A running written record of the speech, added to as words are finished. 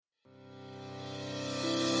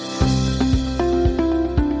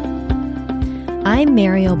I'm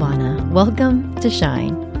Mary Obana. Welcome to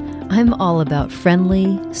Shine. I'm all about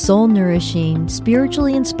friendly, soul-nourishing,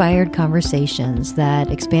 spiritually inspired conversations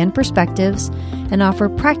that expand perspectives and offer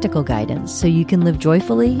practical guidance so you can live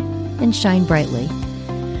joyfully and shine brightly.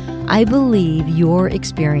 I believe your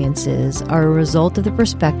experiences are a result of the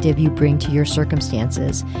perspective you bring to your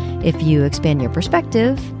circumstances. If you expand your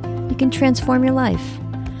perspective, you can transform your life.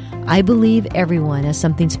 I believe everyone has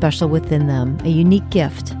something special within them, a unique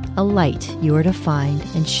gift, a light you are to find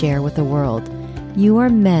and share with the world. You are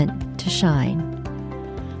meant to shine.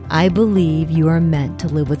 I believe you are meant to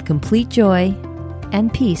live with complete joy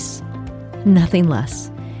and peace. Nothing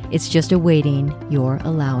less. It's just awaiting your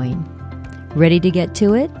allowing. Ready to get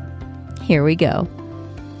to it? Here we go.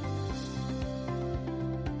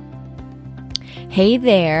 Hey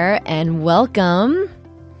there, and welcome.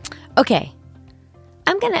 Okay,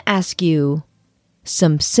 I'm going to ask you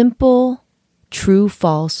some simple,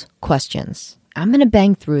 true-false questions. I'm going to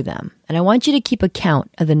bang through them, and I want you to keep account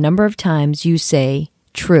of the number of times you say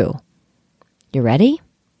true. You ready?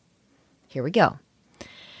 Here we go.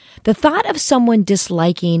 The thought of someone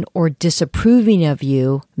disliking or disapproving of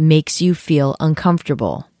you makes you feel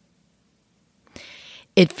uncomfortable.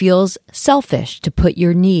 It feels selfish to put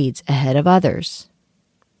your needs ahead of others.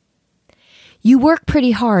 You work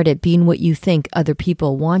pretty hard at being what you think other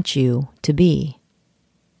people want you to be.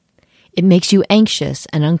 It makes you anxious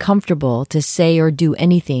and uncomfortable to say or do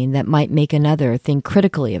anything that might make another think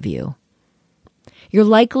critically of you. You're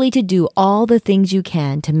likely to do all the things you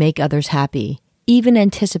can to make others happy, even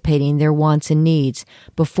anticipating their wants and needs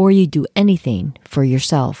before you do anything for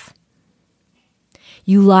yourself.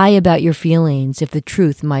 You lie about your feelings if the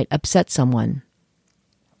truth might upset someone.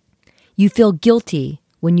 You feel guilty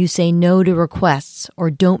when you say no to requests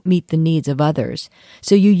or don't meet the needs of others,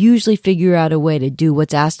 so you usually figure out a way to do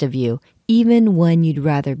what's asked of you, even when you'd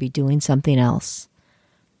rather be doing something else.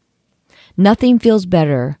 Nothing feels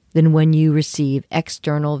better than when you receive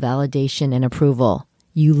external validation and approval.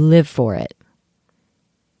 You live for it.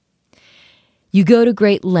 You go to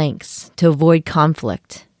great lengths to avoid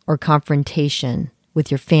conflict or confrontation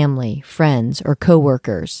with your family, friends, or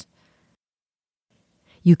coworkers.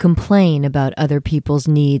 You complain about other people's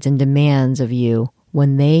needs and demands of you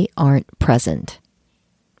when they aren't present.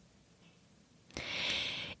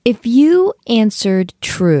 If you answered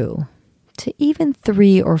true to even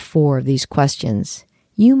 3 or 4 of these questions,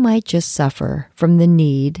 you might just suffer from the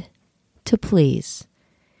need to please.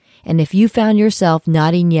 And if you found yourself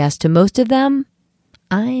nodding yes to most of them,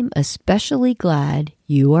 I'm especially glad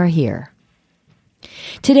you are here.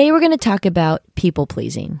 Today we're going to talk about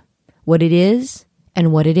people-pleasing, what it is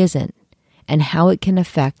and what it isn't, and how it can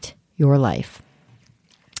affect your life.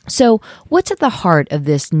 So, what's at the heart of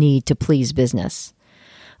this need to please business?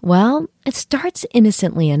 Well, it starts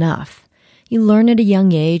innocently enough. You learn at a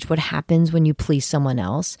young age what happens when you please someone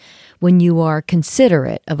else, when you are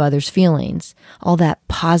considerate of others' feelings. All that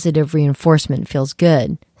positive reinforcement feels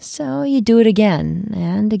good, so you do it again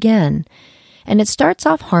and again. And it starts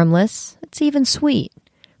off harmless, it's even sweet.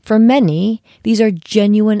 For many, these are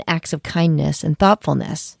genuine acts of kindness and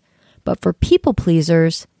thoughtfulness. But for people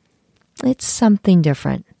pleasers, it's something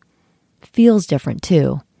different. It feels different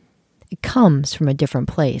too. It comes from a different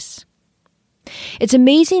place. It's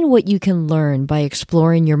amazing what you can learn by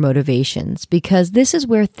exploring your motivations, because this is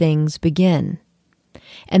where things begin.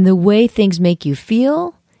 And the way things make you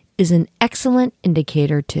feel is an excellent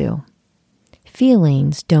indicator too.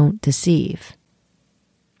 Feelings don't deceive.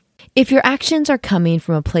 If your actions are coming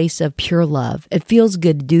from a place of pure love, it feels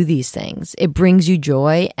good to do these things. It brings you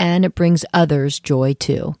joy, and it brings others joy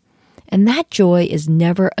too. And that joy is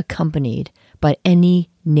never accompanied by any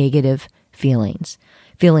negative feelings.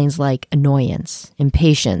 Feelings like annoyance,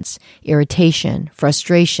 impatience, irritation,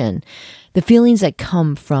 frustration, the feelings that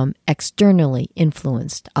come from externally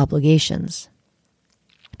influenced obligations.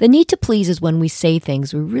 The need to please is when we say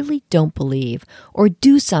things we really don't believe or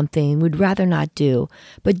do something we'd rather not do,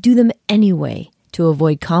 but do them anyway to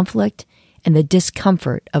avoid conflict and the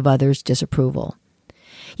discomfort of others' disapproval.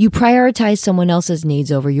 You prioritize someone else's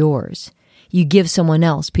needs over yours. You give someone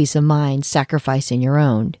else peace of mind, sacrificing your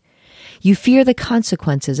own. You fear the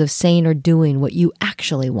consequences of saying or doing what you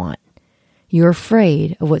actually want. You're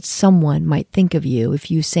afraid of what someone might think of you if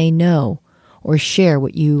you say no or share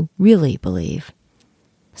what you really believe.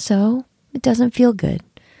 So, it doesn't feel good.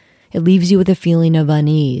 It leaves you with a feeling of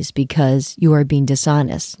unease because you are being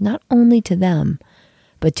dishonest, not only to them,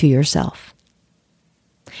 but to yourself.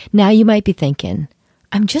 Now you might be thinking,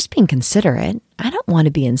 I'm just being considerate. I don't want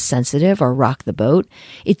to be insensitive or rock the boat.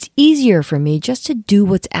 It's easier for me just to do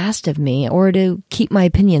what's asked of me or to keep my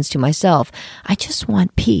opinions to myself. I just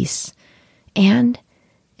want peace. And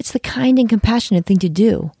it's the kind and compassionate thing to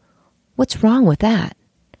do. What's wrong with that?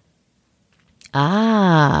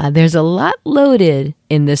 There's a lot loaded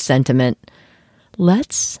in this sentiment.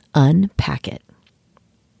 Let's unpack it.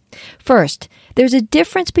 First, there's a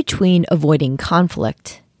difference between avoiding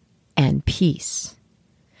conflict and peace.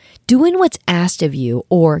 Doing what's asked of you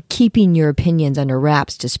or keeping your opinions under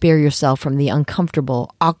wraps to spare yourself from the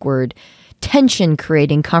uncomfortable, awkward,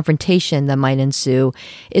 tension-creating confrontation that might ensue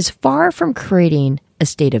is far from creating a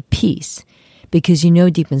state of peace, because you know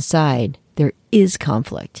deep inside there is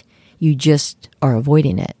conflict. You just are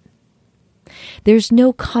avoiding it. There's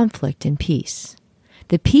no conflict in peace.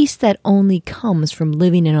 The peace that only comes from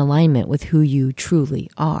living in alignment with who you truly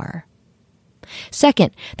are.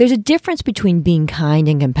 Second, there's a difference between being kind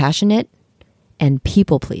and compassionate and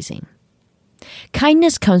people-pleasing.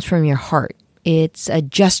 Kindness comes from your heart. It's a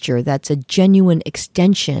gesture that's a genuine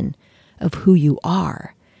extension of who you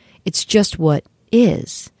are. It's just what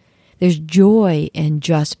is. There's joy in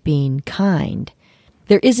just being kind.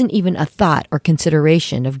 There isn't even a thought or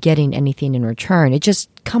consideration of getting anything in return. It just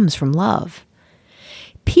comes from love.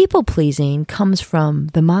 People-pleasing comes from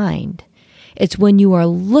the mind. It's when you are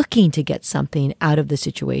looking to get something out of the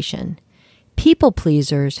situation.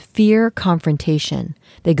 People-pleasers fear confrontation.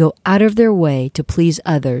 They go out of their way to please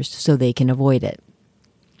others so they can avoid it.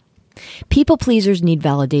 People-pleasers need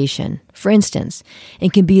validation. For instance,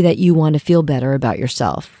 it can be that you want to feel better about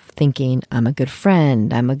yourself, thinking, I'm a good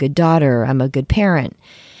friend, I'm a good daughter, I'm a good parent.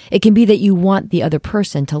 It can be that you want the other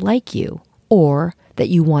person to like you, or that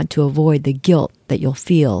you want to avoid the guilt that you'll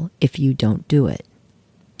feel if you don't do it.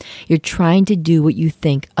 You're trying to do what you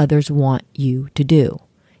think others want you to do.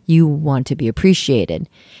 You want to be appreciated.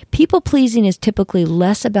 People-pleasing is typically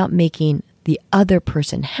less about making the other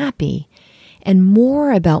person happy and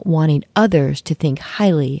more about wanting others to think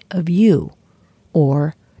highly of you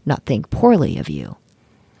or not think poorly of you.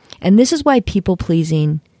 And this is why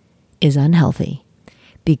people-pleasing is unhealthy,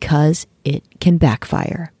 because it can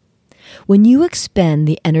backfire. When you expend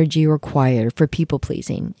the energy required for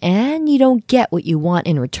people-pleasing and you don't get what you want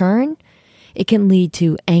in return, it can lead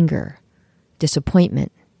to anger,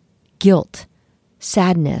 disappointment, guilt,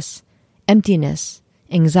 sadness, emptiness,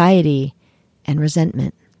 anxiety, and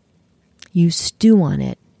resentment. You stew on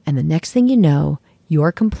it, and the next thing you know,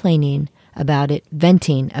 you're complaining about it,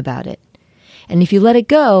 venting about it. And if you let it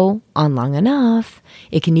go on long enough,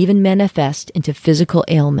 it can even manifest into physical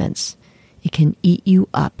ailments. It can eat you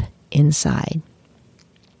up inside.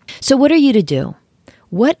 So what are you to do?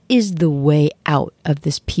 What is the way out of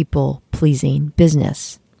this people-pleasing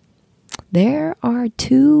business? There are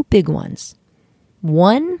two big ones.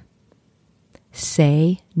 One,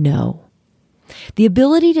 say no. The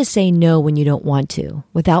ability to say no when you don't want to,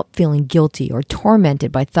 without feeling guilty or tormented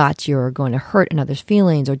by thoughts you're going to hurt another's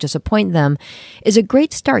feelings or disappoint them, is a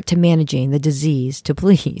great start to managing the disease to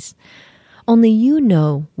please. Only you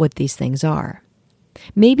know what these things are.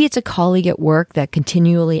 Maybe it's a colleague at work that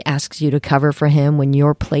continually asks you to cover for him when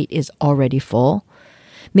your plate is already full.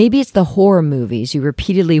 Maybe it's the horror movies you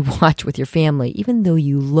repeatedly watch with your family, even though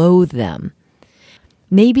you loathe them.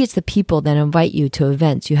 Maybe it's the people that invite you to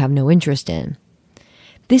events you have no interest in.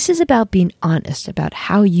 This is about being honest about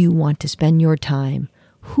how you want to spend your time,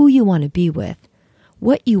 who you want to be with,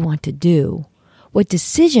 what you want to do, what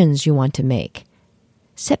decisions you want to make.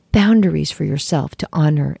 Set boundaries for yourself to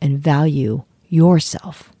honor and value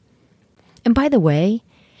yourself. And by the way,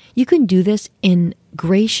 you can do this in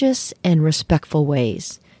gracious and respectful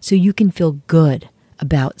ways so you can feel good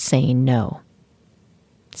about saying no.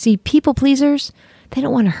 See, people pleasers, they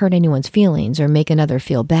don't want to hurt anyone's feelings or make another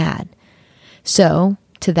feel bad. So,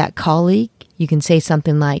 to that colleague, you can say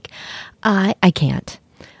something like, I can't.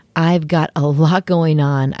 I've got a lot going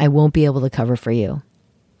on. I won't be able to cover for you.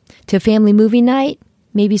 To family movie night,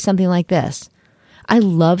 maybe something like this. I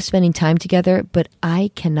love spending time together, but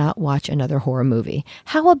I cannot watch another horror movie.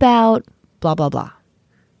 How about blah, blah, blah?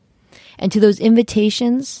 And to those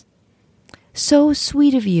invitations, so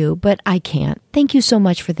sweet of you, but I can't. Thank you so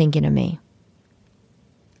much for thinking of me.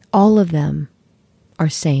 All of them are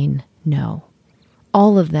saying no.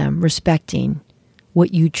 All of them respecting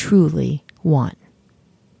what you truly want.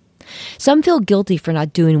 Some feel guilty for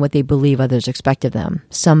not doing what they believe others expect of them.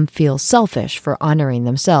 Some feel selfish for honoring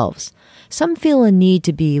themselves. Some feel a need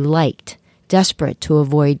to be liked, desperate to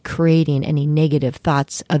avoid creating any negative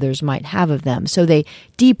thoughts others might have of them, so they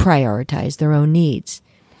deprioritize their own needs.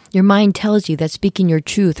 Your mind tells you that speaking your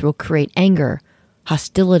truth will create anger,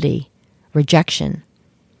 hostility, rejection.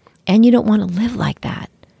 And you don't want to live like that.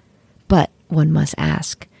 But one must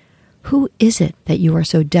ask, who is it that you are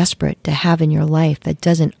so desperate to have in your life that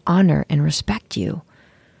doesn't honor and respect you?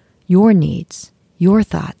 your needs, your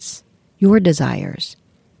thoughts, your desires.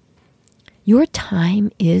 Your time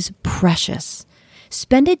is precious.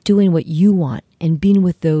 Spend it doing what you want and being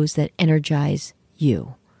with those that energize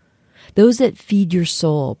you. Those that feed your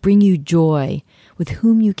soul, bring you joy, with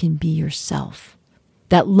whom you can be yourself.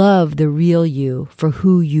 That love the real you for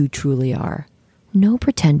who you truly are. No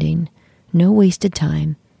pretending, no wasted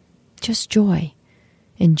time, just joy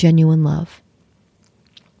and genuine love.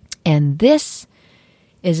 And this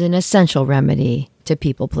is an essential remedy to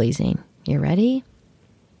people pleasing. You ready?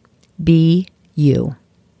 Be you.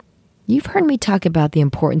 You've heard me talk about the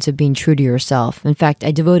importance of being true to yourself. In fact,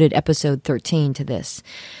 I devoted episode 13 to this.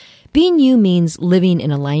 Being you means living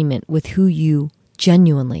in alignment with who you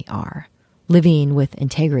genuinely are, living with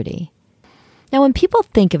integrity. Now, when people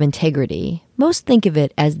think of integrity, most think of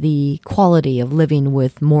it as the quality of living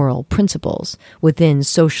with moral principles within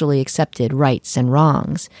socially accepted rights and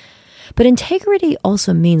wrongs. But integrity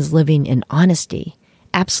also means living in honesty,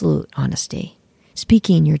 absolute honesty,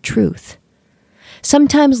 speaking your truth.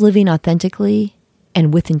 Sometimes living authentically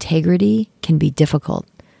and with integrity can be difficult,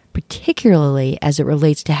 particularly as it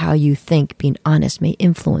relates to how you think being honest may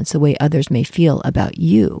influence the way others may feel about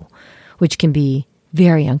you, which can be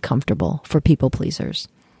very uncomfortable for people pleasers.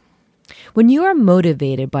 When you are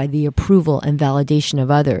motivated by the approval and validation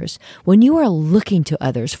of others, when you are looking to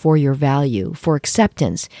others for your value, for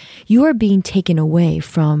acceptance, you are being taken away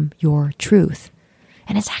from your truth.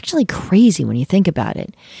 And it's actually crazy when you think about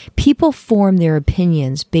it. People form their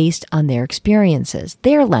opinions based on their experiences,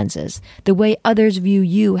 their lenses. The way others view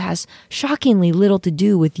you has shockingly little to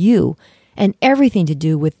do with you and everything to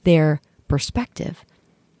do with their perspective.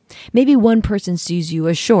 Maybe one person sees you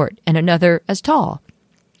as short and another as tall.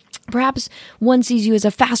 Perhaps one sees you as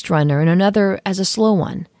a fast runner and another as a slow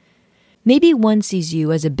one. Maybe one sees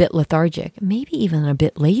you as a bit lethargic, maybe even a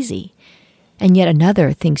bit lazy. And yet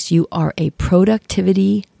another thinks you are a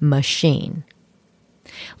productivity machine.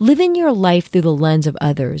 Living your life through the lens of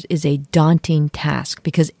others is a daunting task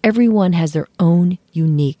because everyone has their own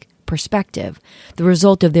unique perspective, the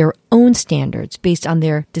result of their own standards based on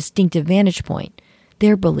their distinctive vantage point,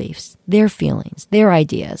 their beliefs, their feelings, their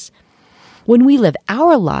ideas. When we live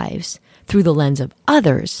our lives through the lens of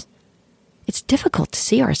others, it's difficult to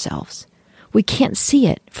see ourselves. We can't see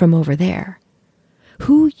it from over there.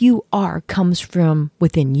 Who you are comes from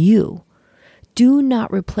within you. Do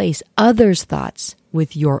not replace others' thoughts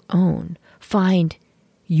with your own. Find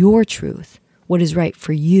your truth, what is right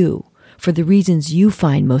for you, for the reasons you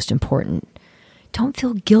find most important. Don't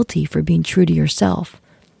feel guilty for being true to yourself.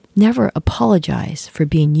 Never apologize for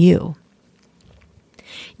being you.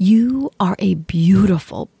 You are a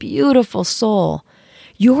beautiful, beautiful soul.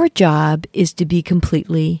 Your job is to be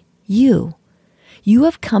completely you. You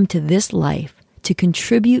have come to this life to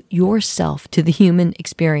contribute yourself to the human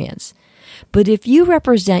experience. But if you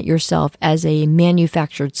represent yourself as a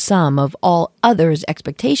manufactured sum of all others'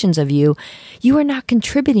 expectations of you, you are not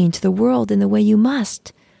contributing to the world in the way you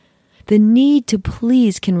must. The need to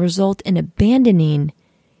please can result in abandoning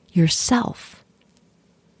yourself.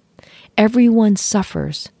 Everyone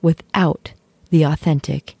suffers without the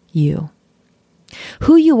authentic you.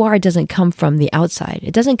 Who you are doesn't come from the outside.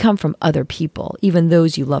 It doesn't come from other people, even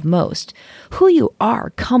those you love most. Who you are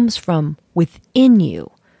comes from within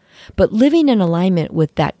you. But living in alignment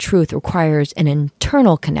with that truth requires an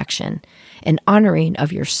internal connection, an honoring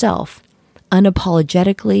of yourself,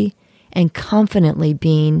 unapologetically and confidently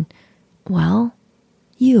being, well,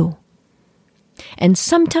 you. And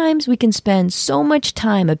sometimes we can spend so much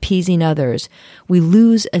time appeasing others, we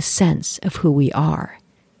lose a sense of who we are.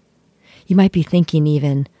 You might be thinking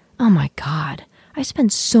even, oh my God, I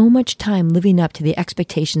spend so much time living up to the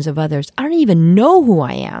expectations of others. I don't even know who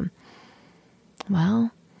I am.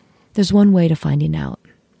 Well, there's one way to finding out.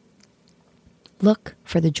 Look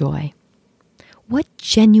for the joy. What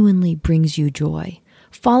genuinely brings you joy?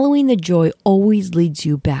 Following the joy always leads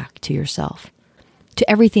you back to yourself, to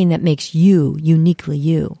everything that makes you uniquely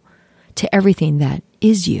you, to everything that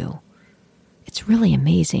is you. It's really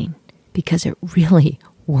amazing because it really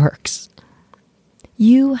works.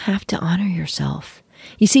 You have to honor yourself.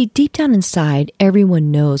 You see, deep down inside, everyone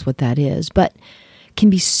knows what that is, but can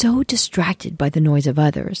be so distracted by the noise of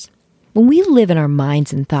others. When we live in our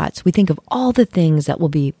minds and thoughts, we think of all the things that will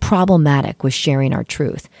be problematic with sharing our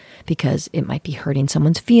truth, because it might be hurting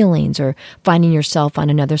someone's feelings or finding yourself on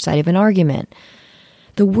another side of an argument.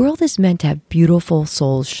 The world is meant to have beautiful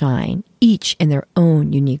souls shine, each in their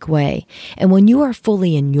own unique way. And when you are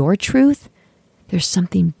fully in your truth, there's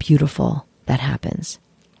something beautiful that happens.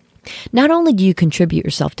 Not only do you contribute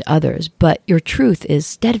yourself to others, but your truth is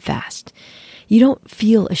steadfast. You don't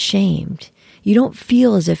feel ashamed. You don't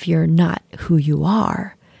feel as if you're not who you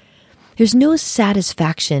are. There's no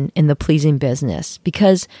satisfaction in the pleasing business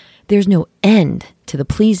because there's no end to the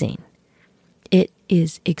pleasing. It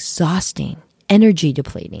is exhausting, energy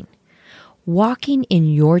depleting. Walking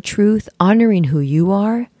in your truth, honoring who you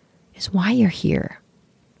are, is why you're here.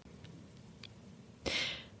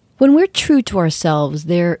 When we're true to ourselves,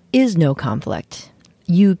 there is no conflict.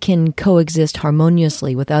 You can coexist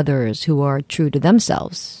harmoniously with others who are true to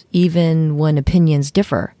themselves, even when opinions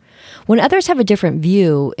differ. When others have a different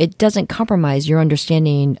view, it doesn't compromise your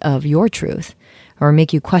understanding of your truth or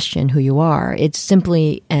make you question who you are. It's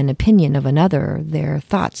simply an opinion of another, their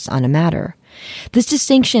thoughts on a matter. This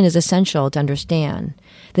distinction is essential to understand.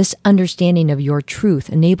 This understanding of your truth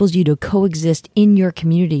enables you to coexist in your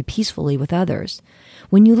community peacefully with others.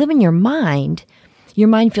 When you live in your mind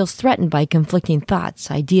feels threatened by conflicting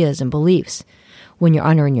thoughts, ideas, and beliefs. When you're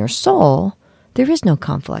honoring your soul, there is no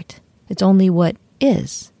conflict. It's only what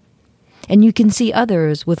is. And you can see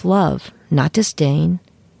others with love, not disdain,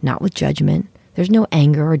 not with judgment. There's no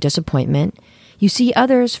anger or disappointment. You see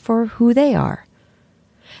others for who they are.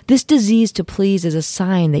 This disease to please is a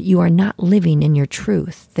sign that you are not living in your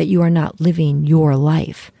truth, that you are not living your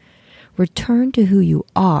life. Return to who you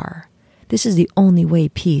are. This is the only way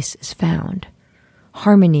peace is found.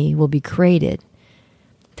 Harmony will be created.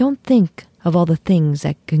 Don't think of all the things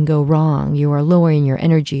that can go wrong. You are lowering your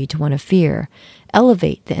energy to one of fear.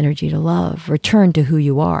 Elevate the energy to love. Return to who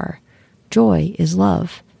you are. Joy is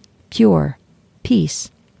love. Pure. Peace.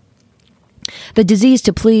 The disease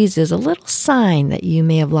to please is a little sign that you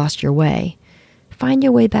may have lost your way. Find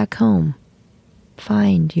your way back home.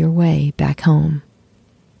 Find your way back home.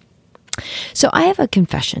 So I have a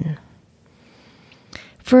confession.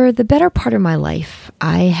 For the better part of my life,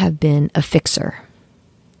 I have been a fixer,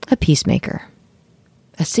 a peacemaker,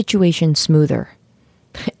 a situation smoother,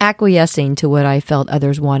 acquiescing to what I felt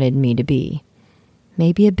others wanted me to be,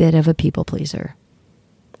 maybe a bit of a people pleaser.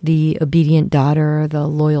 The obedient daughter, the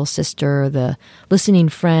loyal sister, the listening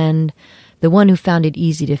friend, the one who found it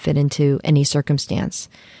easy to fit into any circumstance,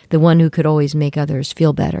 the one who could always make others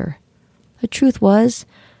feel better. The truth was,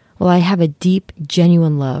 while I have a deep,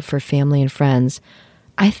 genuine love for family and friends,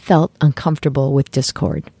 I felt uncomfortable with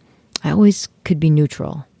discord. I always could be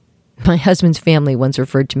neutral. My husband's family once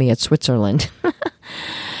referred to me as Switzerland.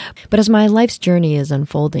 But as my life's journey is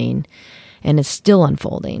unfolding, and is still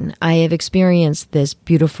unfolding, I have experienced this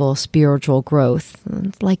beautiful spiritual growth,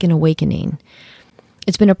 like an awakening.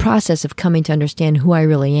 It's been a process of coming to understand who I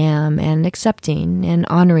really am and accepting and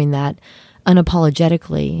honoring that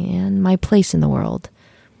unapologetically and my place in the world.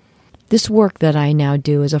 This work that I now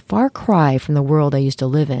do is a far cry from the world I used to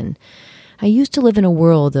live in. I used to live in a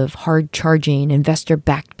world of hard-charging,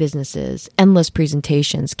 investor-backed businesses, endless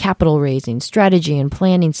presentations, capital raising, strategy and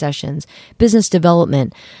planning sessions, business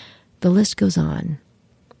development. The list goes on.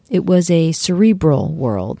 It was a cerebral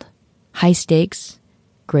world. High stakes,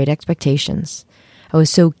 great expectations. I was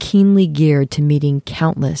so keenly geared to meeting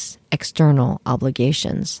countless external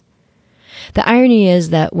obligations. The irony is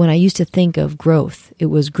that when I used to think of growth, it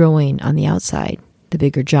was growing on the outside, the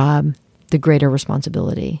bigger job, the greater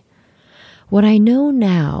responsibility. What I know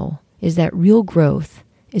now is that real growth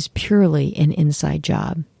is purely an inside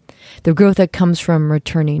job. The growth that comes from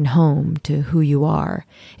returning home to who you are.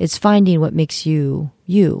 It's finding what makes you,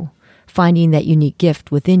 you. Finding that unique gift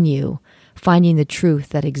within you. Finding the truth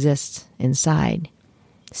that exists inside.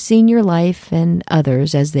 Seeing your life and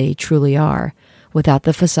others as they truly are, without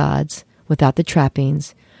the facades, without the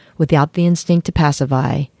trappings, without the instinct to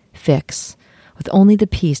pacify, fix, with only the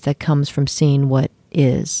peace that comes from seeing what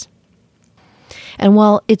is. And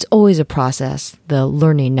while it's always a process, the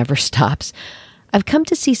learning never stops, I've come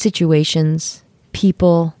to see situations,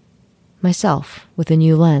 people, myself with a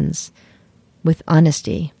new lens, with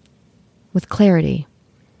honesty, with clarity,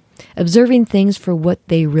 observing things for what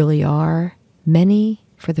they really are, many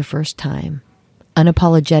for the first time,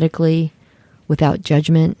 unapologetically, without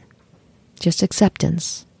judgment, just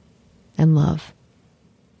acceptance and love.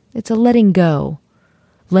 It's a letting go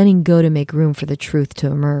to make room for the truth to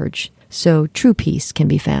emerge, so true peace can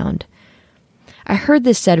be found. I heard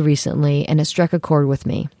this said recently, and it struck a chord with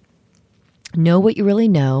me. Know what you really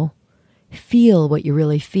know, feel what you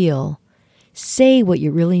really feel, say what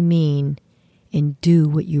you really mean, and do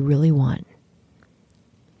what you really want.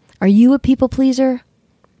 Are you a people pleaser?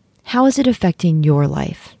 How is it affecting your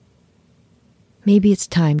life? Maybe it's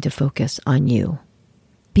time to focus on you,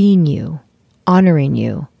 being you, honoring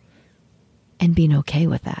you, and being okay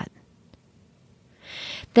with that.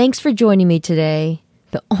 Thanks for joining me today.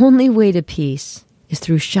 The only way to peace is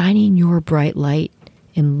through shining your bright light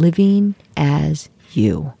and living as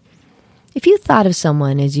you. If you thought of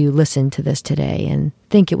someone as you listened to this today and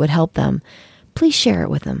think it would help them, please share it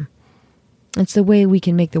with them. It's the way we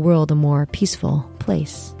can make the world a more peaceful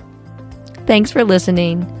place. Thanks for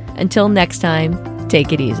listening. Until next time,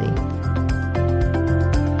 take it easy.